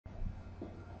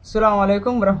Assalamu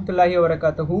alaikum warahmatullahi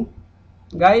wabarakatuh.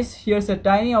 Guys, here's a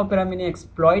tiny Opera Mini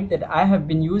exploit that I have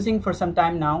been using for some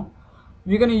time now.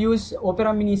 We're going to use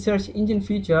Opera Mini search engine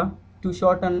feature to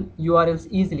shorten URLs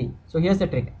easily. So here's the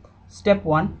trick. Step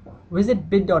 1,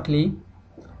 visit bit.ly,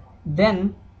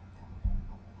 then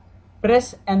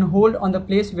press and hold on the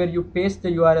place where you paste the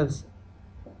URLs.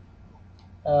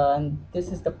 And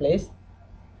this is the place.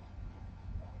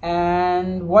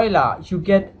 And voila, you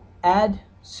get add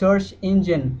search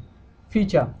engine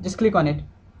feature. Just click on it.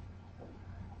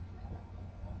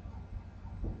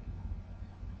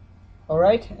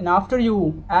 Alright, and after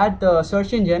you add the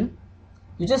search engine,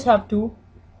 you just have to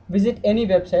visit any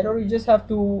website, or you just have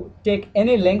to take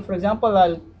any link. For example,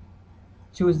 I'll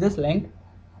choose this link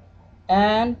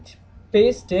and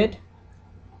paste it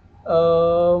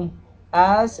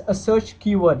as a search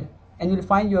keyword, and you'll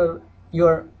find your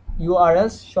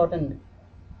URLs shortened.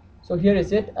 So here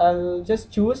is it. I'll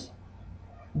just choose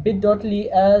bit.ly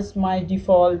as my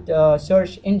default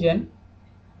search engine,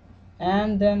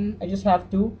 and then I just have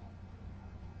to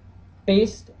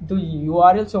paste the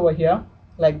URLs over here,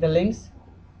 like the links,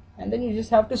 and then you just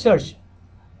have to search.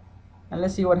 And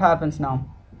let's see what happens now.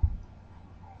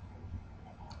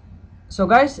 So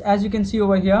guys, as you can see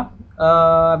over here,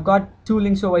 I've got two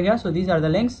links over here. So these are the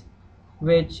links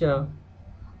which are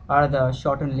the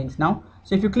shortened links now.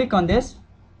 So if you click on this,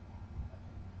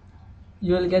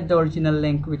 you will get the original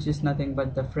link, which is nothing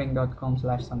but the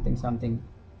fring.com/something something.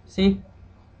 See,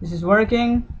 this is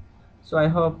working. So I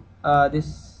hope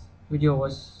this video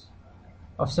was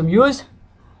of some use.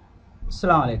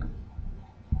 Assalamu alaikum.